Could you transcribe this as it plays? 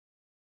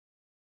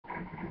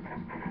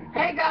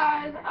Hey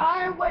guys,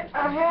 I went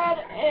ahead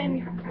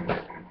and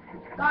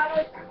got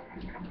us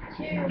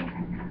to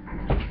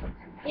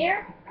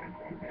here.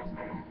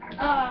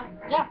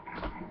 Yeah.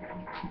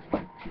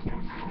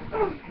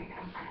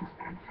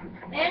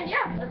 And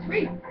yeah, let's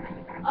read.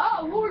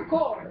 Oh, we'll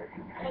record.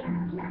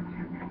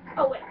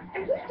 Oh wait,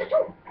 and who's the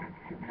two?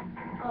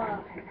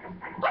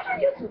 What are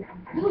you two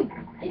doing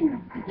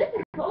in this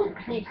old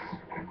place?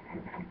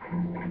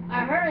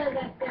 I heard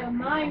that the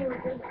mine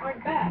workers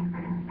aren't back,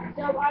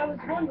 so I was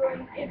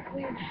wondering if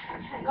we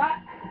got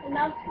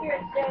enough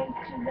spirit stones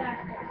to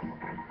last us.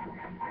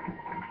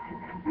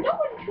 No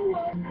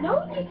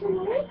need to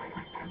worry.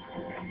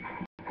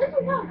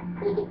 Listen up,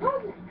 the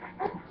deposit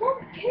at Fort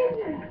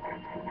Canyon.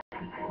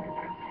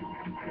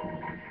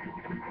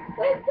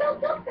 We've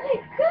built up a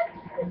good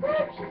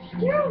reserve of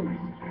stones.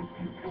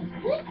 There's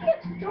plenty of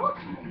stock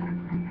here.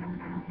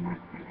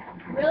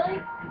 Really?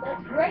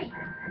 That's great.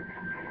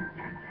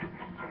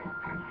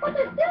 But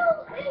there still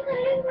is an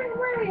angry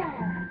worry I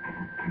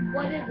have.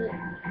 What is it?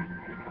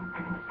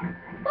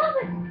 Well,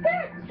 the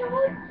spirit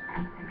stones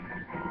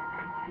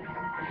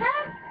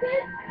have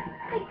been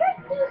a great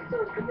new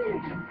source of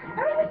energy.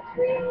 Ever since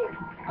we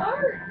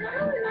are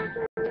now not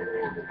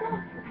really at the top.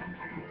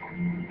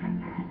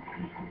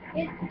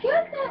 It's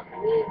good that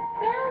we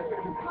found the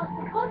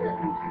deposit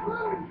in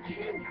Plum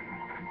Canyon.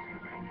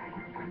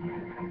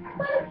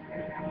 But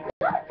it's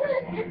not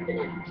an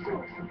infinite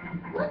source.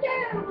 One day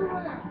it will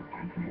run out.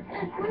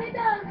 And when it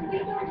does, we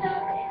don't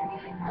have any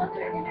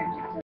other energy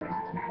source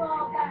to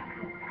fall back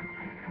on.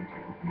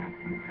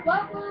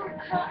 What will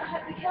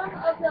become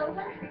of the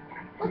country?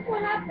 Look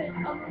what happened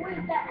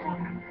when that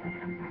happened.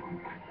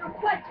 You're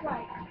quite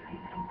right.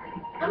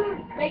 I'm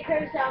gonna make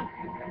her sound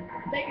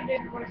make a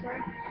different voice,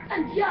 right?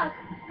 And just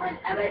when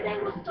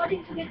everything was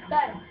starting to get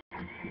better.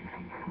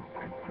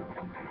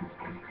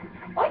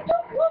 I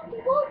don't want to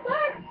go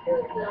back to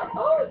the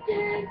old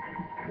days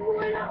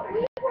when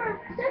we were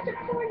such a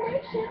poor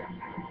nation.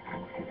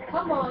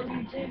 Come on,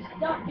 you two,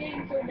 stop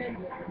being so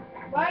negative.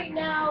 Right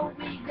now,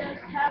 we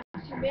just have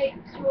to make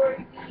sure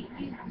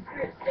we use the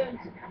spirit stones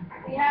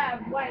we have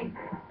wisely.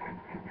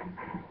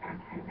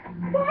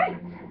 Right!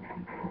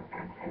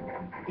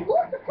 The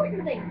most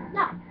important thing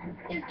now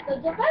is the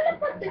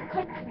development of the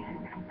country.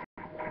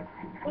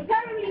 We'll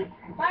probably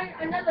find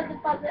another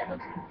deposit of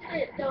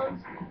spirit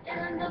stones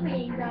in the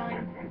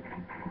meantime.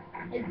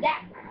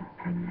 Exactly.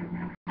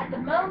 At the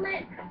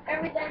moment,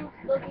 everything's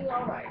looking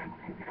alright.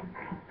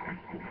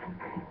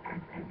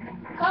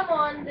 Come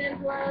on,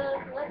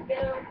 Dimpler, let's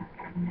go.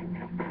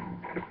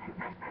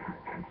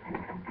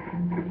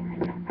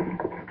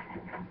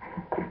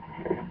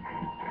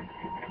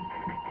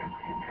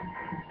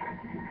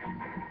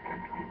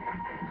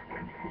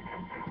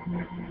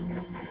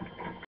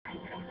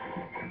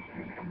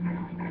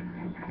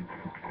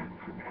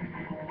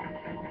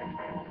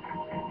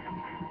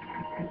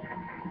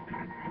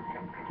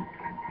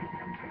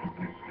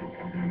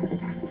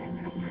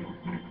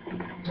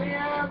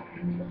 Yeah,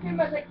 it's pretty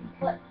much like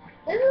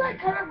this is like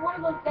kind of one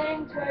of those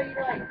things where you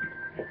like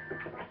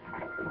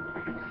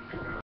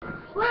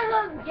one of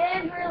those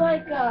games where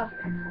like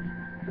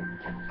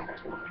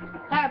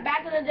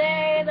back in the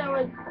day there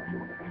was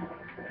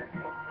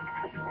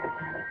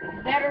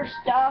better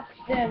stuff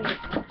than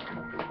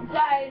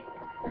inside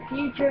the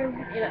future,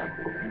 you know.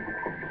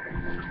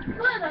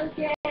 One of those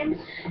games.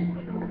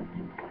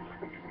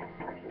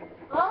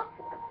 Huh?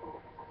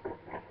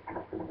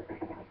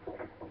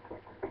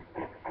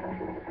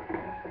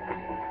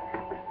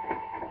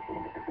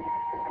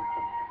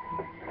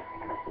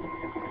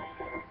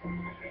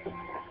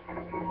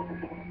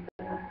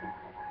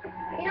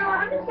 You know what,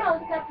 I'm just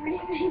gonna stop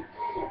reading.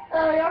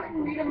 Y'all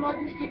can read them, I'll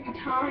just give you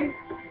time.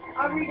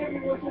 I'll read every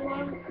once in a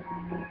while.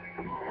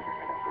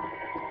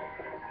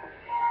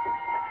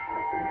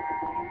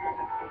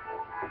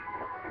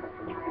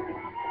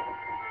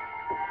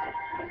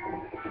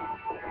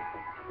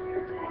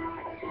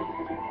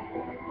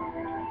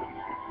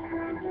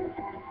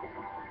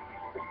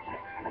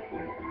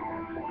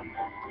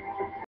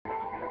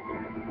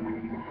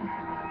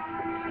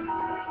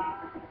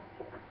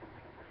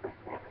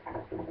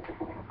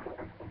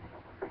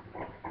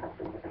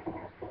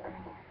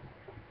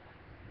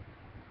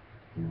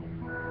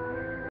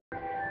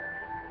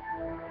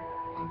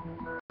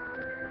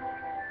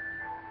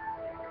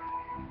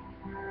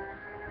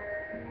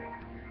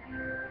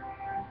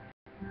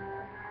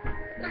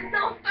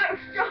 Don't start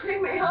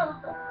showing me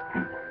up.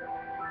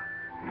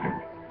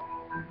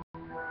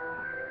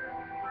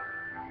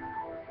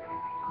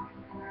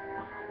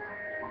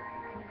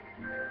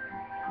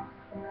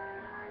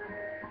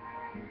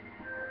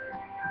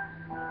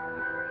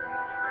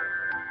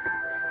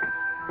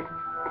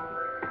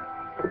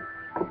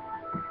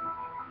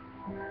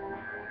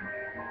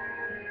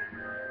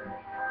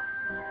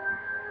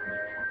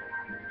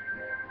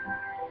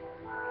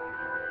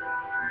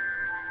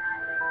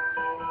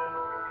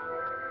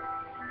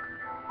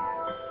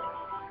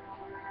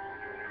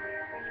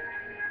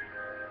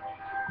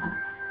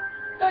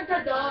 Da da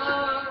da.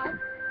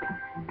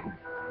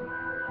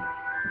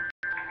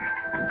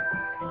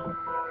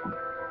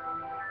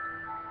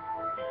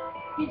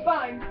 He's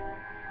fine.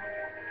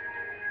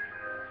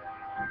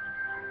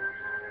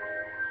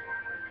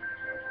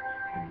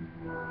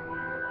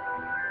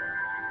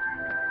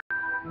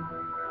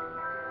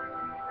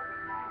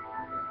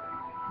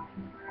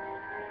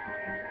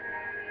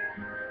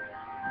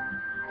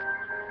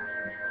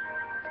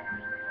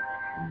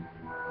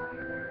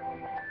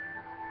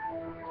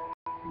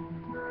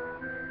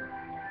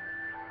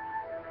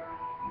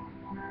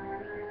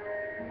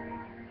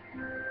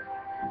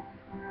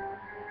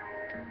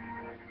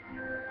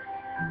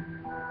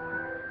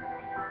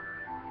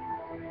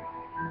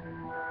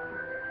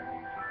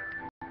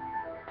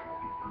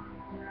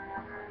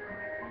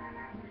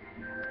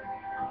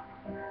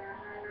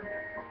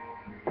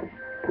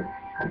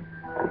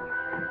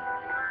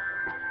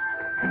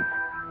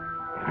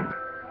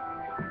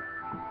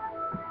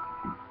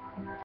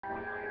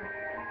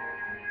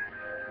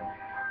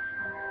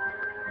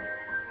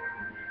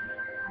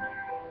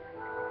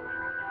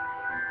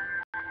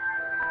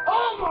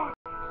 Oh my!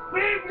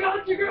 We've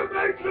got to go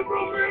back to the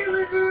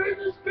Romanian in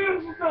the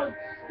space system!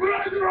 We're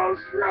at the wrong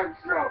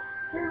structure!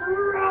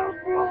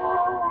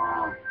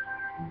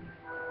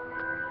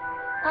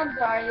 I'm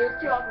sorry, it was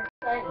too awkward.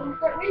 Let me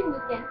start reading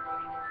this again.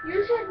 You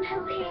should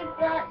leave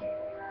that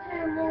to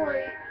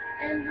Lloyd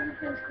and the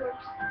Defense Corps.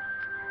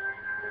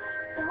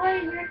 The way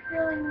you're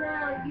feeling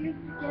now, you'd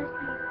just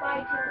be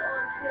fighting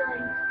on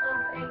feelings of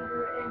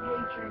anger and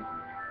hatred.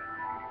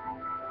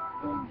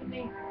 Believe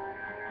me,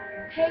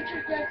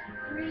 hatred just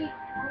breeds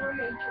more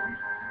hatred,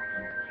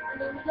 and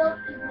the result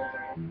is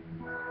miserable.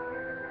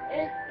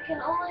 It can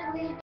only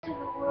lead to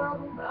the world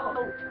without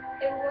hope,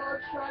 a world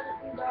shrouded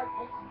in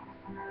darkness.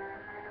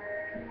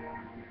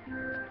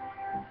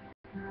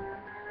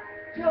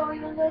 So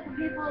even though the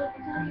people of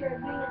the city are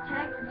being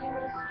attacked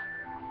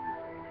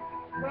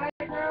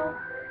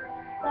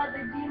by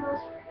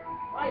demons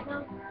right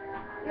now,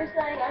 you're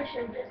saying I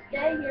should just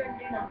stay here and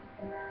do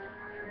nothing.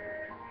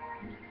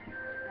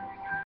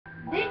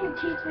 Didn't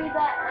teach me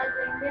that as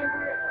a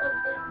member of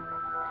the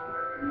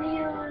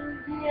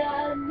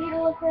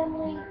Needle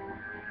family,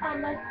 I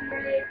must be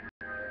brave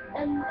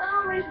and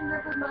always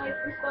remember my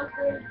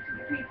responsibility to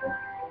the people.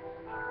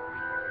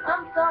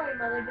 I'm sorry,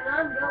 Mother, but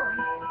I'm going.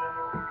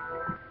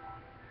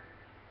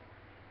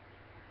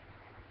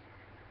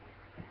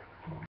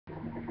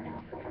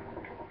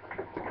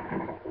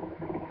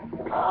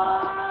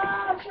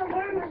 Ah,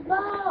 Shamira's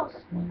boss!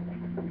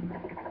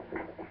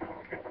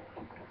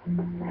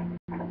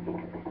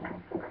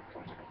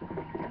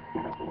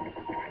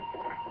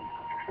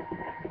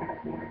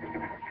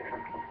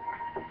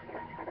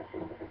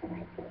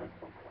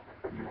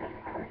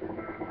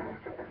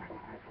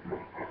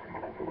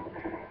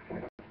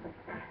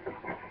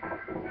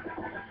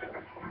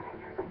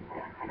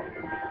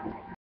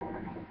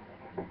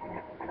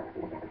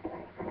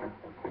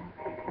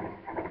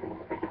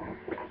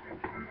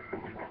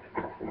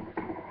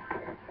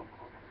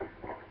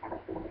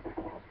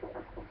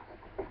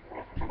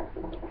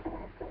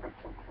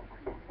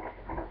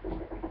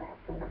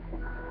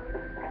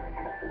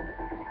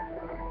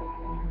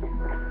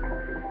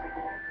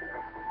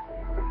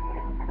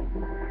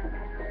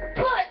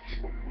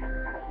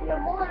 You're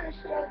more than a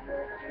struggle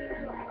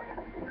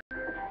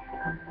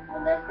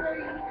unless they're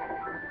you.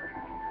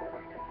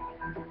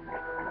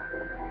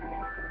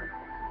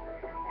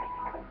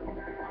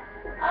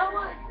 I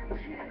want to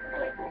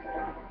take this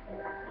off.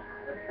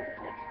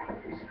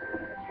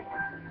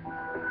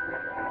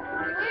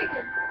 You're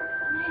leaving.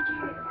 I need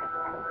you.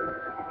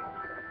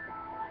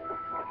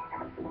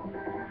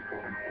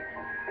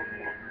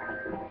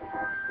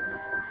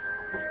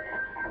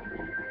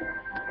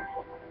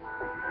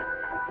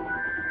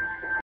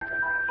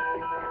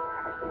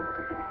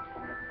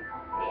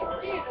 You're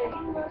leaving.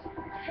 You must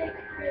take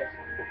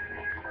risks.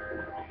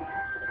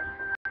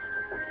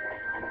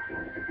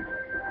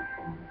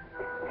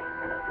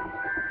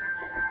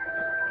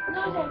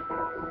 No, no.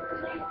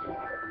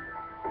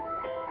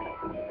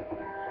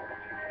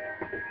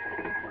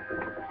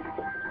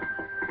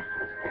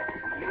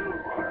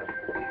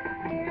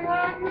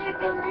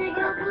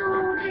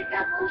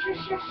 Please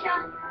just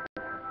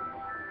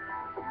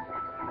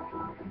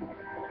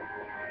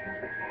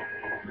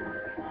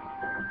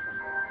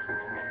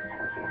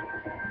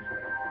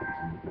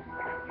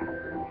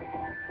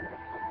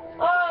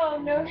Oh,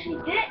 no, she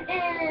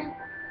didn't.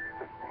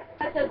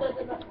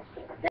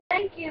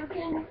 Thank you.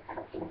 Can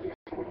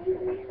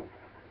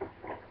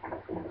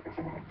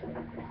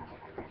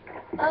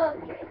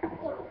okay,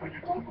 so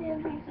talk to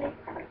NPC.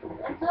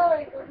 I'm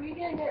sorry, but we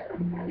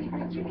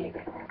need you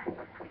kicked.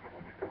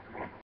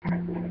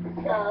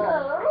 So,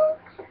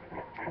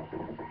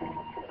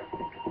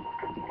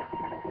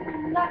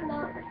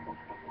 knock.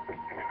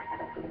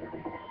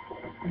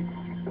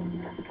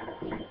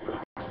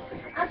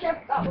 I just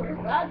thought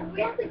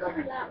we have to go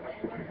to that way.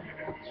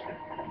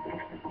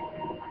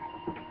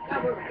 Now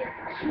we're get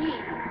the key.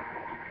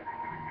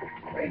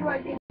 Where do I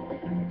get the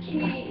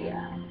key?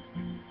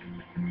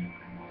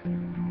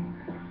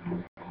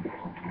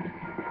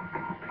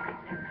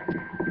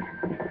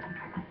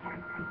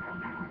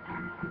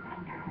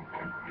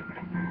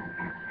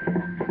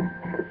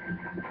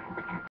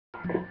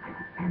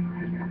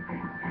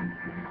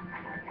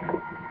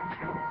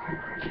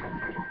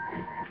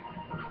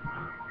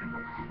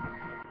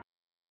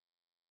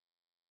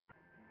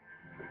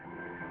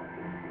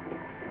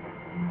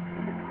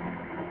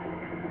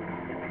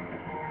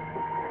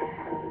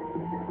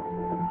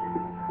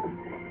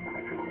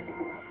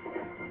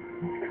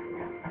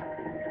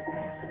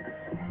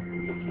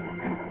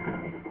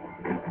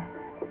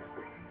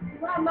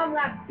 mom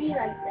gotta be like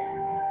that.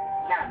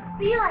 You gotta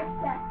be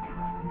like that.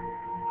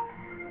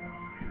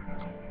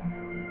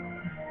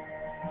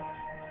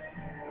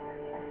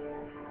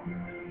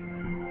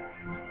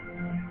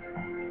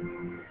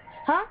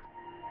 Huh?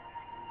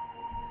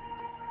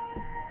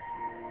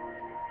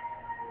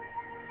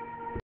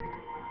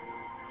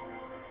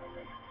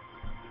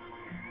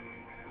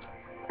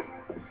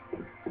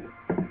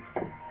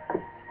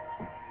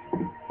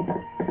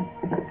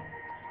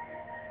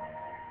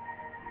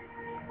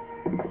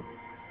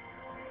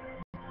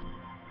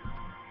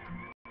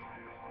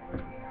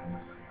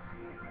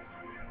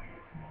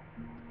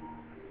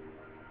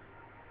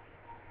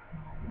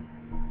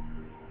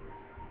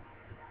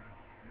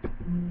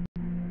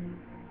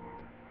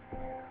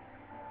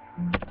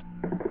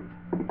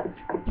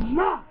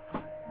 No!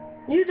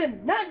 You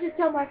did not just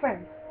tell my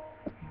friends.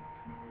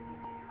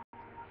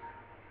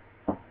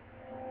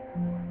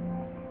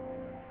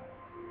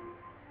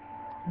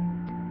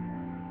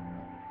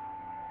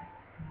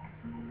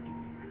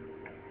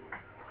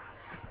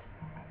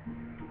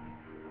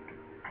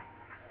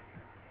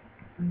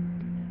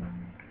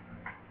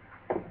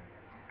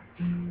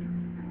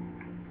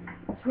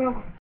 What's wrong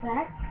with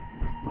that?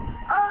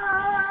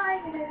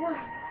 I don't know.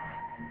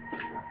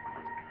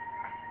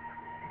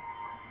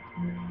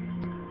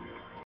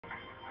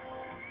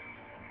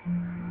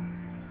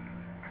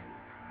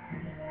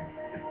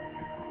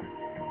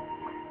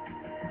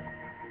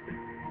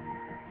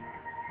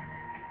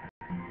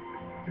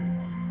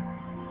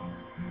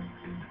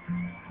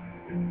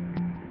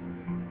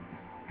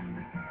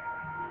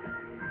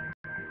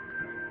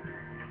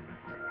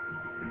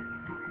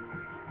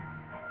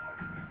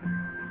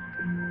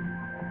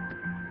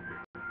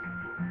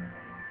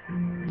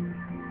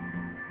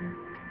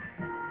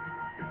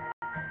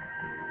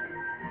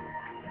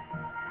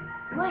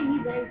 What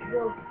you guys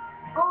will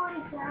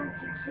only sound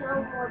to kill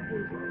more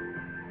people.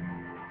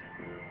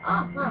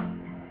 Uh-huh.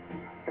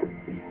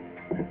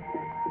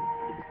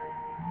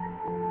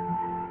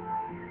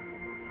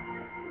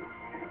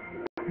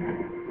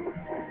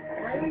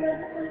 I don't know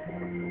this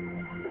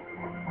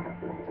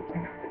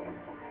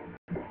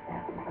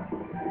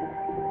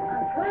I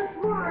could have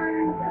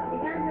sworn that we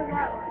had to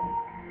that one.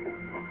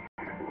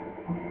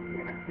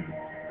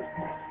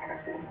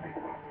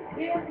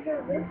 We have to go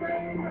this way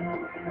and go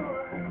over.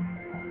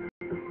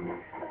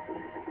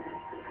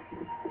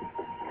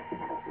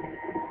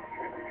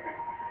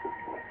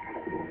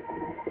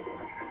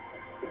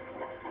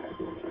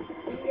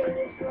 And go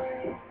this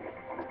way.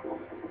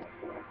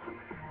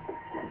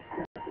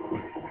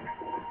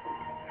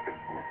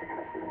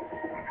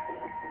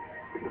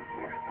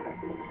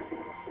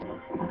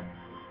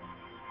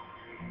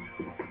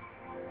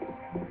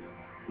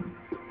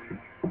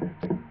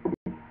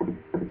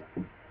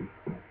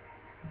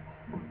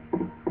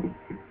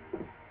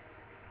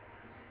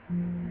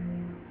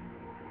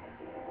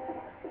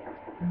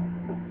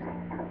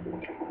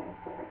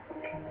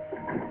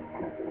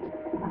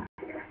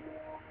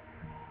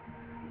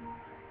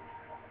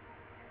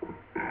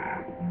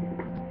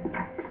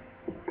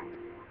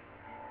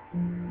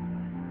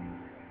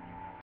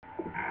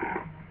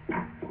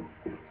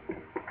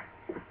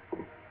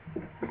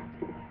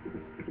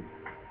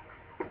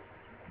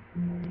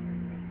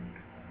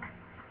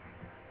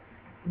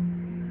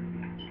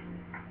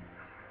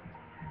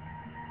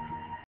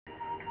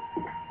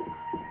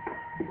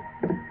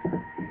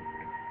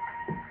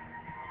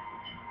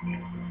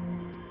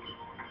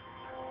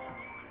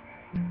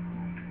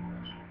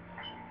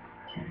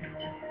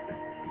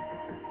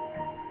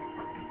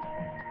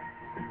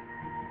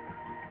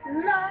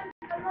 La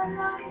la la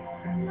la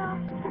la.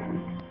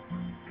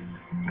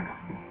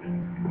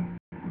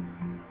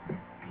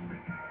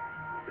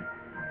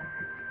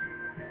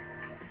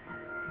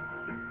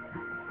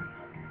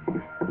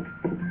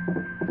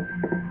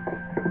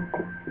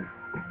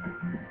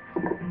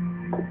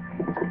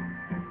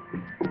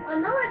 I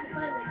know I can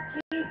find the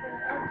key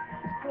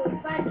for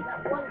finding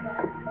that one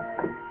guy.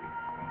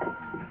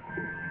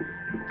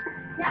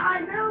 Yeah, I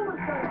know what's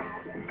going to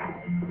happen.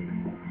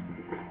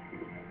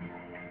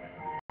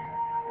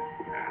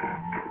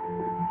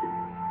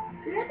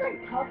 Did I like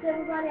talk to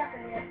everybody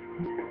after that?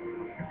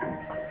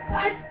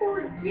 I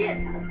forget.